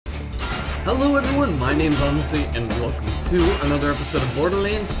Hello everyone, my name's Honestly, and welcome to another episode of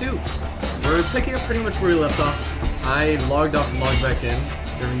Borderlands 2. We're picking up pretty much where we left off. I logged off and logged back in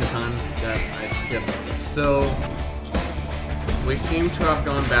during the time that I skipped. So, we seem to have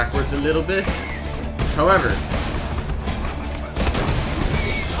gone backwards a little bit. However,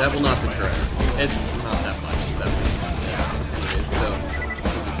 that will not deter us. It's not that much that we missed anyways, so we'll be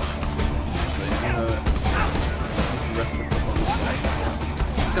fine. Actually, I'm gonna use the rest of the clip on this one.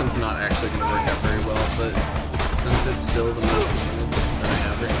 This gun's not actually going to work out very well, but since it's still the most limited that I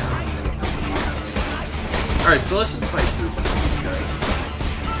have right now, I'm going to continue using it. Alright, so let's just fight through a bunch of these guys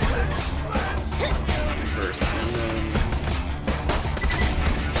first,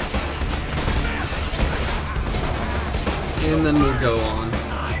 and then we'll go on.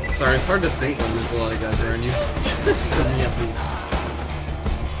 Sorry, it's hard to think when there's a lot of guys around you. Me at least.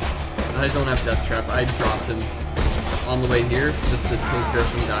 I don't have Death Trap. I dropped him on the way here, just to take care of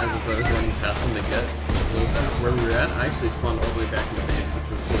some guys as I was running past them to get closer to where we were at. I actually spawned all the way back in the base, which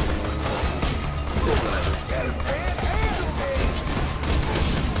was sort of annoying, but it's whatever.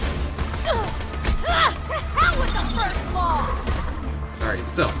 Alright,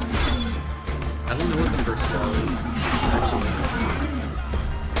 so I don't know what the first wall is,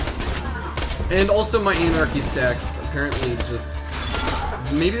 actually. And also my anarchy stacks apparently just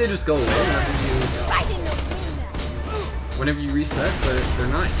maybe they just go away whenever you reset, but they're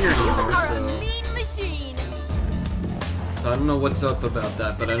not here anymore, so I don't know what's up about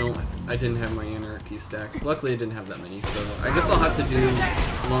that, but I didn't have my anarchy stacks. Luckily I didn't have that many, so I guess I'll have to do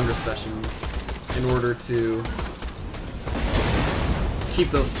longer sessions in order to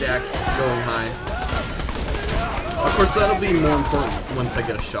keep those stacks going high. Of course that'll be more important once I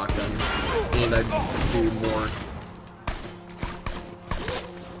get a shotgun and I do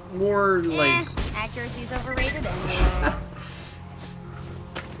more like accuracy's overrated.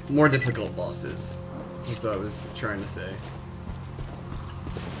 More difficult bosses. That's what I was trying to say.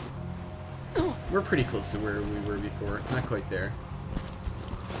 We're pretty close to where we were before. Not quite there.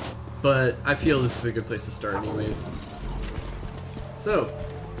 But I feel this is a good place to start anyways. So,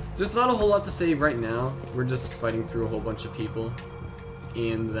 there's not a whole lot to say right now. We're just fighting through a whole bunch of people.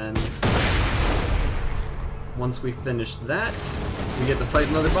 And then, once we finish that, we get to fight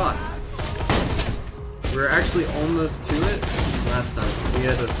another boss. We're actually almost to it last time. We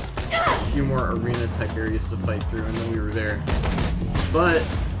had a few more arena type areas to fight through and then we were there. But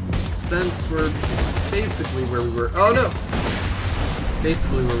since we're basically where we were, oh no!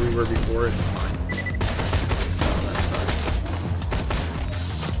 Basically where we were before, it's fine. Oh, that sucks.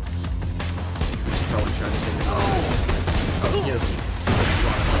 We should probably try to take it off. Oh, he has a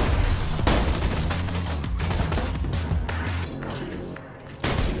lot of health. Jeez.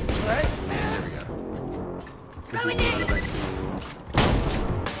 What? There we go. So decent amount of XP.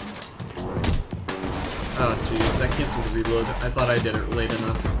 Oh jeez, that can't seem to reload. I thought I did it late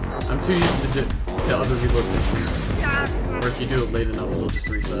enough. I'm too used to other reload systems. Or if you do it late enough, it'll just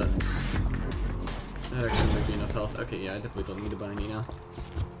reset. That actually might be enough health. Okay, yeah, I definitely don't need to buy any now.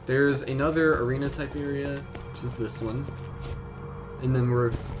 There's another arena type area, which is this one. And then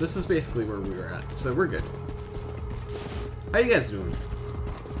this is basically where we were at, so we're good. How you guys doing?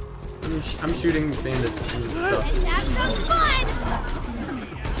 I'm shooting bandits and stuff. Have some fun!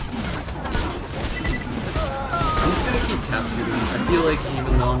 I'm just gonna keep tap shooting. I feel like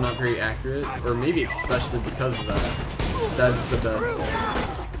even though I'm not very accurate, or maybe especially because of that, that's the best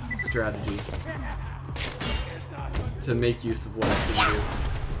strategy to make use of what I can do.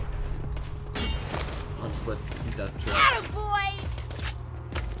 I'll just let Death Trap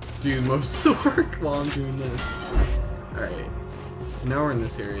do most of the work while I'm doing this. Alright. So now we're in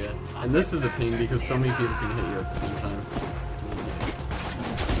this area, and this is a pain because so many people can hit you at the same time.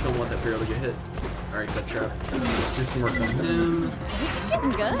 Don't want that barrel to get hit. Alright, Death Trap. Do some work on him. This is getting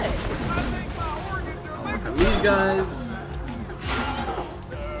good. I'll work on these guys.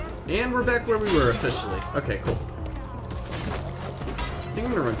 And we're back where we were officially. Okay, cool. I think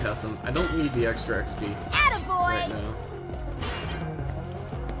I'm gonna run past him. I don't need the extra XP right now.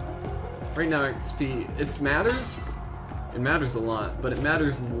 Right now, XP, it matters. It matters a lot, but it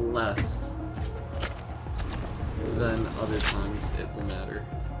matters less than other times it will matter.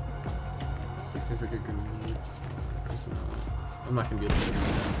 See if there's like a grenades. There's not. I'm not gonna be able to do that.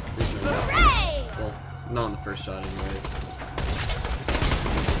 There's no way. Well, not on the first shot anyways.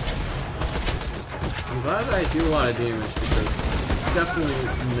 I'm glad I do a lot of damage because I definitely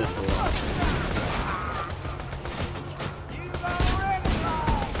miss a lot.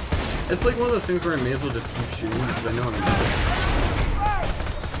 It's like one of those things where I may as well just keep shooting because I know I'm nice.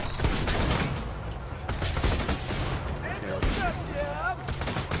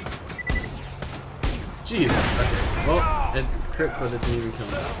 Jeez. Okay. Well, it crit, but it didn't even kill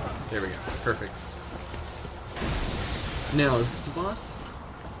me. There we go. Perfect. Now, is this the boss?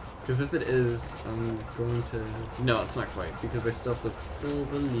 Because if it is, I'm going to... No, it's not quite, because I still have to pull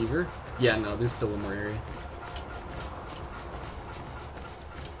the lever. Yeah, no, there's still one more area.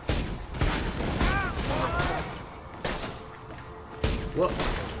 Well,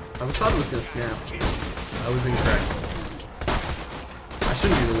 I thought it was going to snap. I was incorrect. I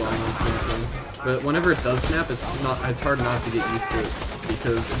shouldn't be relying on snapping. But whenever it does snap, it's hard not to get used to it,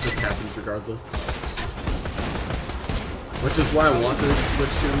 because it just happens regardless. Which is why I want to switch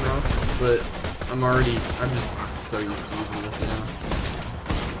to him, Ross, but I'm just so used to using this now.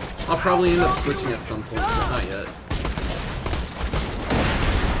 I'll probably end up switching at some point, but not yet.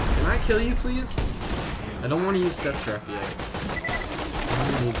 Can I kill you, please? I don't want to use Death Trap yet.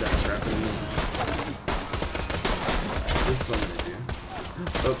 I don't need Death Trap in a minute. This is what I'm gonna do.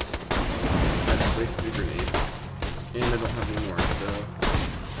 Oops. I just wasted a grenade. And I don't have any more, so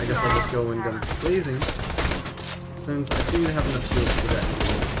I guess I'll just go and go blazing. Since I seem to have enough shields for that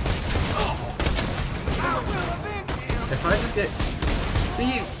anyway. If I just get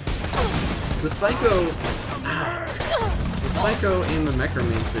the Psycho and the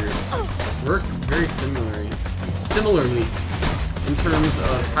Mechromancer work very similarly in terms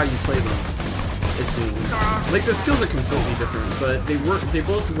of how you play them, it seems. Like, their skills are completely different, but they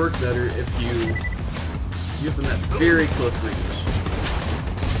both work better if you use them at very close range.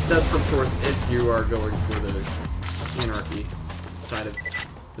 That's, of course, if you are going for the Anarchy side of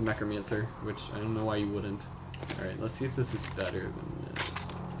the Mechromancer, which I don't know why you wouldn't. Alright, let's see if this is better than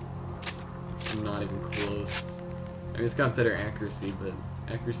this. It's not even close. I mean, it's got better accuracy, but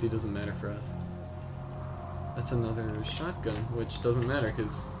accuracy doesn't matter for us. That's another shotgun, which doesn't matter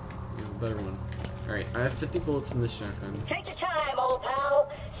because we have a better one. Alright, I have 50 bullets in this shotgun. Take your time, old pal.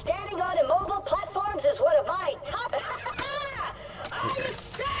 Standing on immobile platforms is one of my top... Okay. I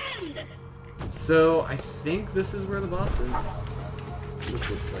send! So, I think this is where the boss is. This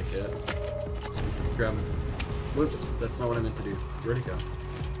looks like it. Grab him. Whoops, that's not what I meant to do. Where'd it go?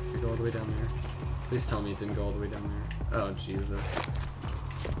 Did it go all the way down there? Please tell me it didn't go all the way down there. Oh, Jesus.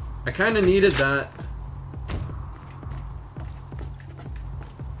 I kinda needed that.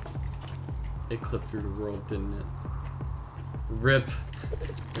 It clipped through the world, didn't it? RIP.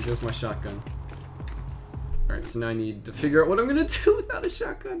 There goes my shotgun. Alright, so now I need to figure out what I'm gonna do without a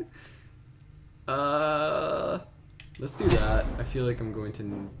shotgun. Let's do that. I feel like I'm going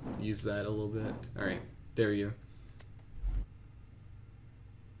to use that a little bit. Alright, there you go.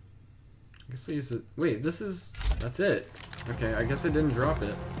 I guess I use it. Wait, that's it. Okay, I guess I didn't drop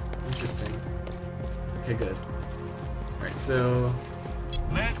it. Interesting. Okay, good. Alright, so...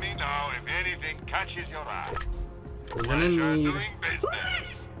 Let me know if anything catches your eye. We're gonna need... doing business.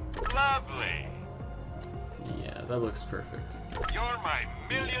 Lovely. Yeah, that looks perfect. You're my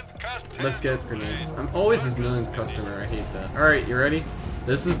millionth customer. Let's get grenades. I'm always his millionth customer. I hate that. Alright, you ready?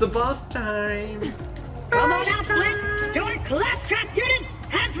 This is the boss time! Come on out, Flint! Your claptrap unit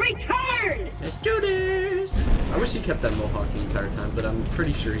has returned! Let's do this! I wish he kept that mohawk the entire time, but I'm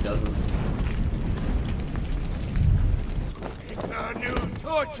pretty sure he doesn't. It's a new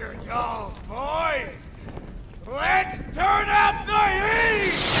torture dolls, boys! Let's turn up the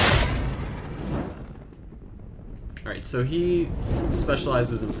heat! Alright, so he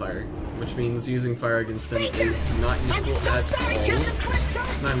specializes in fire, which means using fire against him is not useful at all.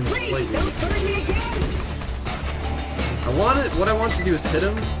 It's not even slightly useful. What I want to do is hit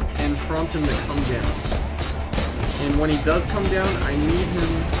him and prompt him to come down. And when he does come down, I need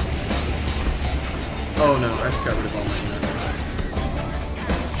him... Oh no, I just got rid of all my men.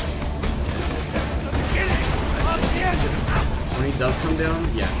 When he does come down,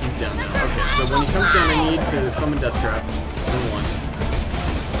 yeah, he's down now. Okay, so when he comes down, I need to summon Death Trap. One.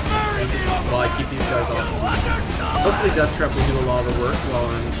 While I keep these guys off. Hopefully Death Trap will do a lot of the work while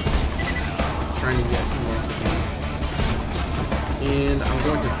I'm trying to get him off. And I'm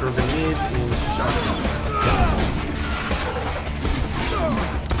going to throw grenades and shotgun.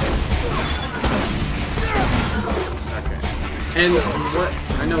 Okay. And what?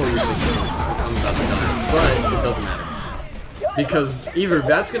 I know what you're thinking. I'm about to die, but it doesn't matter. Because either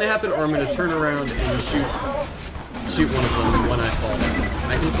that's gonna happen or I'm gonna turn around and shoot one of them when I fall down.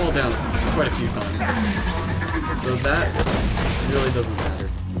 And I can fall down quite a few times. So that really doesn't matter.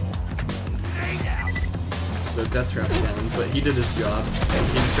 So Death Trap's down, but he did his job.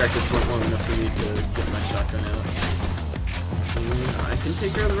 He distracted for long enough for me to get my shotgun out. And I can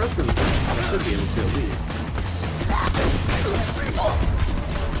take care of the rest of them. I should be able to at least.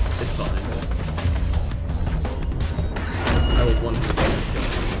 It's fine. I was 100% killed.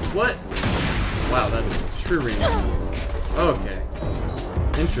 What? Wow, that is true ranges. Okay.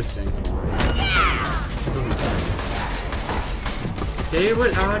 Interesting. It doesn't matter. They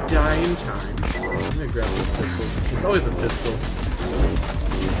will all die in time. I'm gonna grab this pistol. It's always a pistol.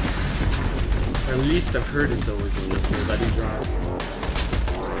 Or at least I've heard it's always a pistol that he drops.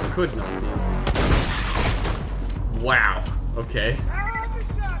 It could not be. Wow. Okay.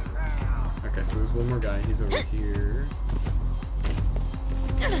 Okay, so there's one more guy. He's over here.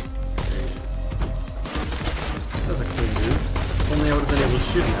 There he is. That was a cool move. If only I would have been able to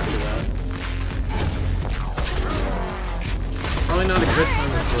shoot him after that. Probably not a good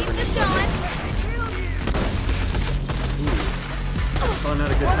time to throw the probably not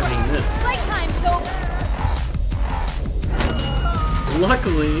a good time to miss. Playtime's over.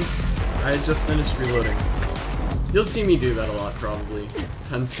 Luckily, I had just finished reloading. You'll see me do that a lot, probably. It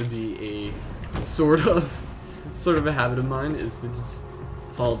tends to be a sort of a habit of mine, is to just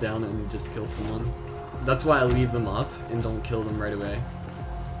fall down and just kill someone. That's why I leave them up and don't kill them right away.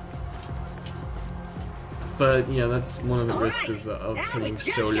 But yeah, that's one of the risks of playing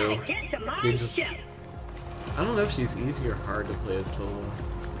solo. They just, I don't know if she's easy or hard to play as solo,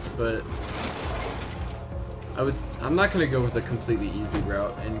 but I'm not gonna go with a completely easy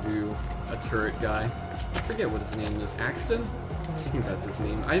route and do a turret guy. I forget what his name is. Axton? I think that's his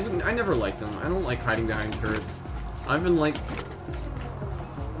name. I never liked him. I don't like hiding behind turrets. I've been like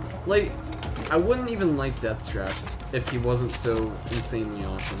I wouldn't even like Deathtrap if he wasn't so insanely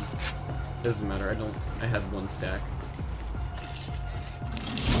awesome. Doesn't matter. I had one stack.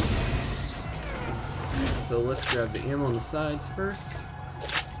 So let's grab the ammo on the sides first.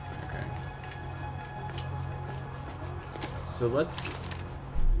 Okay. So let's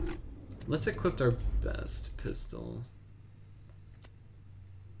equip our best pistol.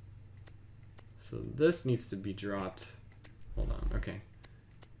 So this needs to be dropped. Hold on. Okay.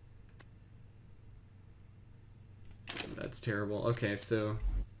 That's terrible. Okay, so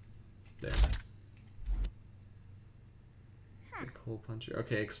there. Big hole puncher.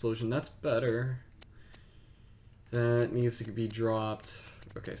 Okay, explosion. That's better. That needs to be dropped.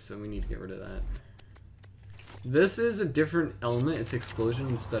 Okay, so we need to get rid of that. This is a different element. It's explosion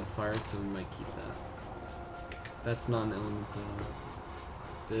instead of fire, so we might keep that. That's not an element though.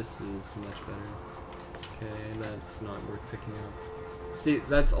 This is much better. Okay, that's not worth picking up. See,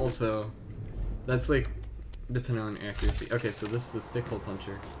 that's like depending on accuracy. Okay, so this is the thick hole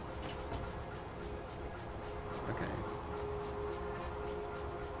puncher. Okay.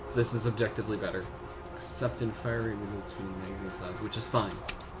 This is objectively better. Except in fire rate reload speed and magazine size, which is fine.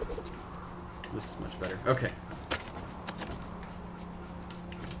 This is much better. Okay.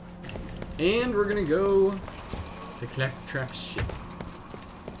 And we're gonna go the Claptrap ship.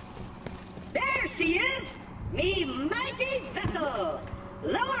 There she is! Me mighty vessel!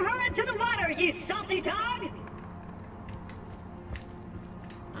 Lower her into the water, you salty dog!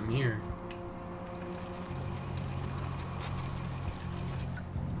 I'm here.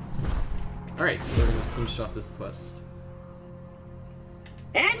 Alright, so we're gonna finish off this quest.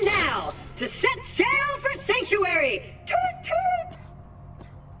 And now, to set sail for Sanctuary! Toot toot!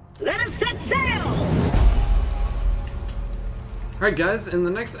 Let us set sail! Alright guys, in the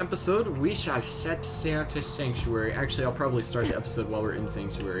next episode, we shall set sail to Sanctuary. Actually, I'll probably start the episode while we're in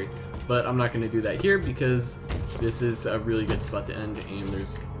Sanctuary, but I'm not going to do that here because this is a really good spot to end, and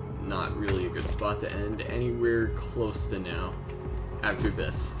there's not really a good spot to end anywhere close to now after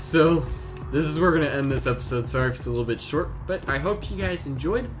this. So, this is where we're going to end this episode. Sorry if it's a little bit short, but I hope you guys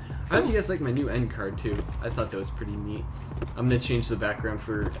enjoyed. I hope you guys like my new end card too. I thought that was pretty neat. I'm going to change the background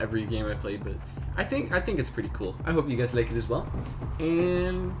for every game I played, but I think it's pretty cool. I hope you guys like it as well.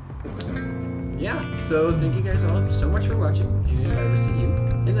 And yeah, so thank you guys all so much for watching, and I will see you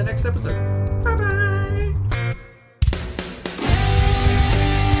in the next episode. Bye bye.